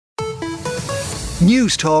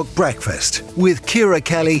News Talk Breakfast with Ciara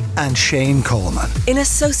Kelly and Shane Coleman. In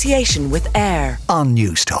association with AIR On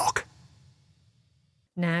News Talk.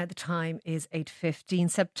 Now the time is 8:15.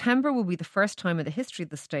 September will be the first time in the history of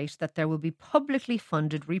the state that there will be publicly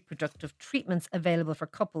funded reproductive treatments available for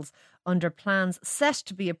couples under plans set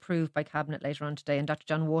to be approved by Cabinet later on today. And Dr.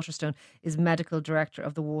 John Waterstone is Medical Director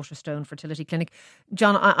of the Waterstone Fertility Clinic.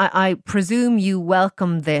 John, I presume you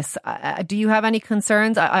welcome this. Do you have any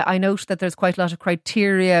concerns? I note that there's quite a lot of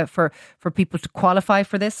criteria for people to qualify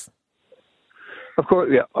for this. Of course,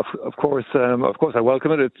 yeah. Of course, I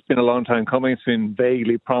welcome it. It's been a long time coming. It's been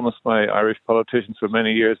vaguely promised by Irish politicians for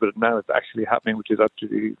many years, but now it's actually happening, which is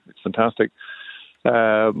actually it's fantastic.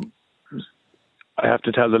 I have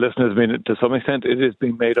to tell the listeners, to some extent, it is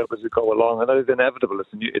being made up as we go along, and that is inevitable.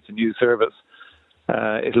 It's a new service.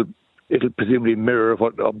 It'll presumably mirror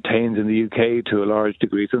what obtains in the UK to a large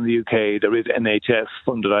degree. So in the UK, there is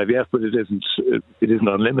NHS-funded IVF, but it isn't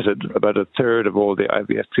unlimited. About a third of all the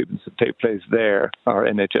IVF treatments that take place there are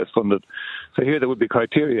NHS-funded. So here there would be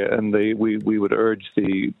criteria, and we would urge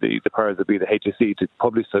the powers that be, the HSE, to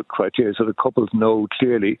publish the criteria so the couples know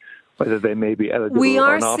clearly whether they may be eligible or not. We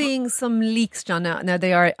are seeing some leaks, John. Now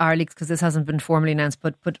they are leaks because this hasn't been formally announced,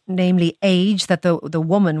 but namely age, that the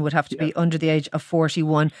woman would have to be under the age of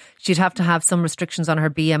 41. She'd have to have some restrictions on her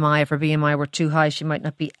BMI. If her BMI were too high, she might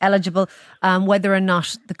not be eligible. Whether or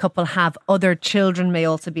not the couple have other children may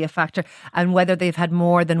also be a factor, and whether they've had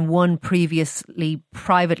more than one previously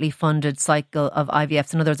privately funded cycle of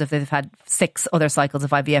IVFs. In other words, if they've had 6 other cycles of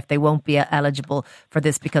IVF, they won't be eligible for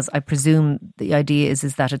this, because I presume the idea is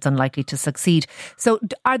that it's unlikely to succeed. So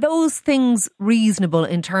are those things reasonable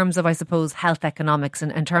in terms of, I suppose, health economics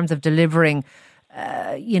and in terms of delivering,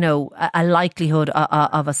 a likelihood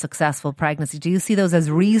of a successful pregnancy? Do you see those as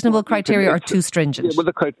reasonable criteria or too stringent? Yeah, well,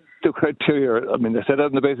 the criteria, they're set out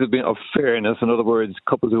on the basis of fairness. In other words,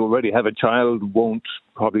 couples who already have a child won't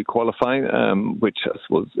probably qualify, which I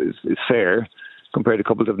suppose is fair compared to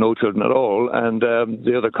couples who have no children at all. And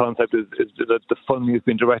the other concept is that the funding has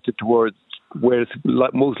been directed towards where it's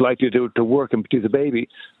most likely to work and produce a baby.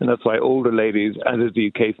 And that's why older ladies, as is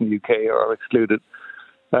the case in the UK, are excluded.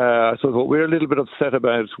 So what we're a little bit upset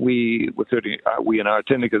about, we in our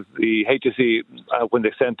clinic, is the HSE, when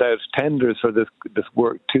they sent out tenders for this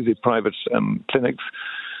work to the private clinics,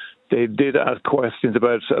 they did ask questions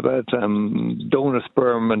about donor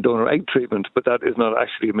sperm and donor egg treatment, but that is not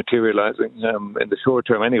actually materialising in the short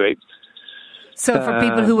term anyway. So for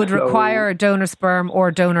people who would require donor sperm or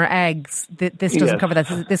donor eggs, this doesn't cover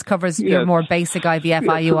that. This covers your more basic IVF,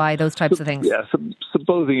 IUI, those types of things. Yeah,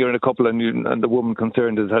 supposing you're in a couple and the woman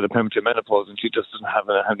concerned has had a premature menopause and she just doesn't have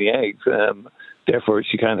any eggs, therefore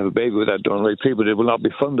she can't have a baby without donor egg treatment. It will not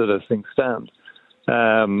be funded as things stand.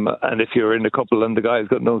 And if you're in a couple and the guy's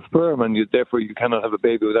got no sperm and therefore you cannot have a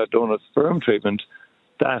baby without donor sperm treatment,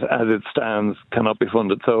 that as it stands cannot be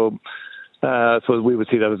funded. So we would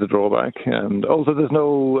see that as a drawback. And also there's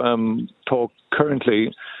no talk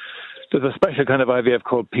currently. There's a special kind of IVF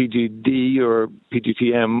called PGD or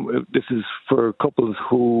PGTM. This is for couples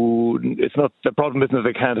who, it's not, the problem isn't that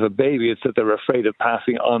they can't have a baby, it's that they're afraid of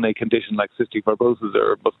passing on a condition like cystic fibrosis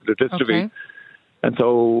or muscular dystrophy. Okay. And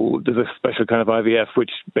so there's a special kind of IVF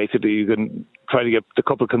which basically you can try to get, the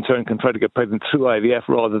couple concerned can try to get pregnant through IVF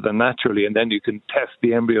rather than naturally, and then you can test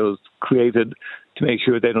the embryos created to make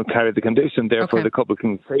sure they don't carry the condition. Therefore, the couple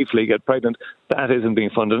can safely get pregnant. That isn't being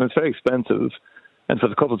funded, and it's very expensive. And so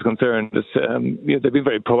the couple's concerned is, they've been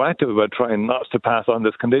very proactive about trying not to pass on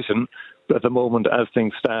this condition. But at the moment, as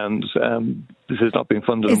things stand, this is not being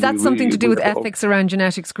funded. Is that something to do with ethics around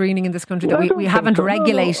genetic screening in this country, that we haven't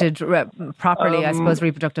regulated properly, I suppose,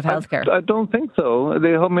 reproductive health care? I don't think so.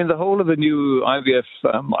 The whole of the new IVF,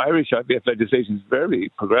 Irish IVF legislation is very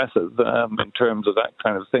progressive in terms of that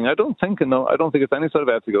kind of thing. I don't think it's any sort of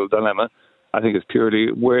ethical dilemma. I think it's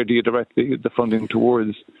purely where do you direct the funding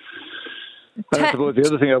towards. I suppose the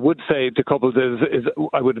other thing I would say to couples is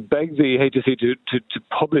I would beg the HSE to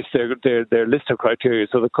publish their list of criteria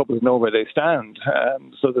so that couples know where they stand.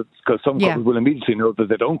 So that, because some couples will immediately know that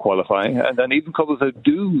they don't qualify, and then even couples that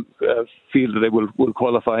do feel that they will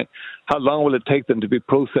qualify, how long will it take them to be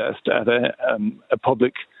processed at a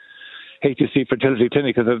public HSE fertility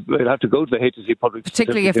clinic, because they'll have to go to the HSE public,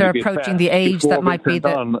 particularly if they're approaching the age that might be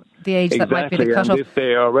the age that might be the cutoff. And if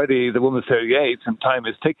they're already, the woman's 38 and time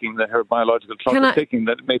is ticking, that her biological clock is ticking,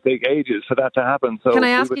 that it may take ages for that to happen. So can I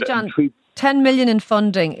ask you, John, 10 million in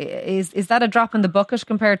funding, is that a drop in the bucket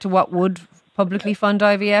compared to what would publicly fund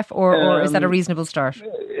IVF, or is that a reasonable start?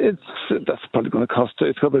 That's probably going to cost.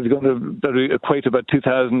 It's probably going to equate to about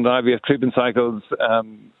 2,000 IVF treatment cycles.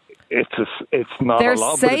 it's not They're a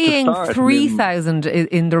lot. saying but it's a start. 3,000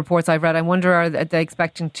 in the reports I've read. I wonder, are they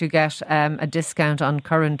expecting to get a discount on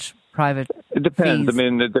current private It depends. fees? I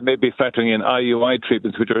mean, they may be factoring in IUI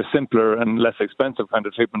treatments, which are a simpler and less expensive kind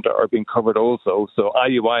of treatment, are being covered also. So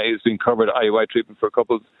IUI is being covered, IUI treatment for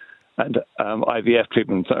couples, and IVF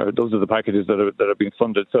treatments those are the packages that are being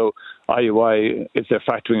funded. So IUI, if they're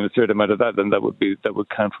factoring in a certain amount of that, then that would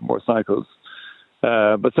count for more cycles.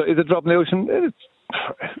 But so is it a drop in the ocean?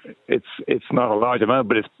 It's not a large amount,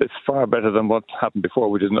 but it's far better than what happened before,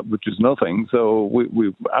 which is nothing. So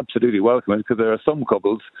we absolutely welcome it, because there are some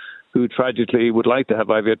couples who tragically would like to have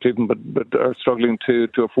IVF treatment but are struggling to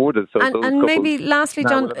afford it. So and maybe lastly,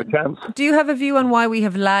 John, do you have a view on why we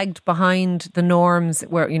have lagged behind the norms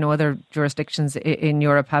where, you know, other jurisdictions in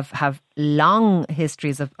Europe have long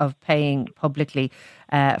histories of paying publicly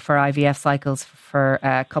for IVF cycles for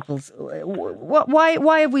couples?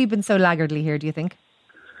 Why have we been so laggardly here, do you think?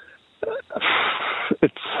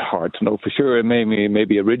 It's hard to know for sure.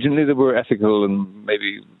 Maybe originally there were ethical and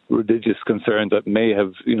maybe religious concerns that may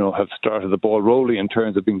have started the ball rolling in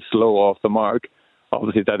terms of being slow off the mark.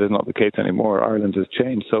 Obviously, that is not the case anymore. Ireland has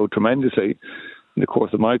changed so tremendously in the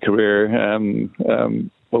course of my career,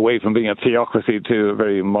 away from being a theocracy to a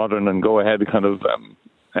very modern and go-ahead kind of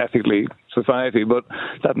ethically society. But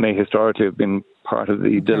that may historically have been part of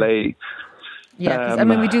the delay. Yeah,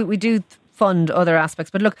 'cause, we do fund other aspects.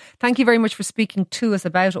 But look, thank you very much for speaking to us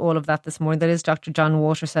about all of that this morning. That is Dr. John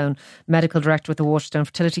Waterstone, Medical Director with the Waterstone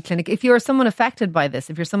Fertility Clinic. If you're someone affected by this,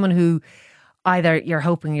 if you're someone who either you're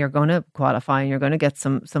hoping you're going to qualify and you're going to get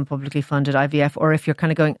some publicly funded IVF, or if you're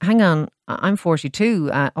kind of going, hang on, I'm 42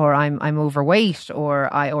 or I'm overweight,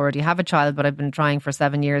 or I already have a child but I've been trying for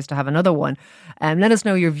 7 years to have another one, let us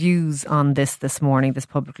know your views on this morning, this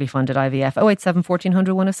publicly funded IVF. 087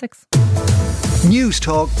 1400 106. News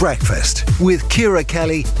Talk Breakfast with Ciara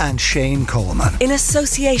Kelly and Shane Coleman. In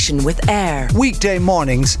association with AIR. Weekday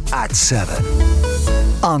mornings at 7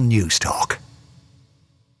 on News Talk.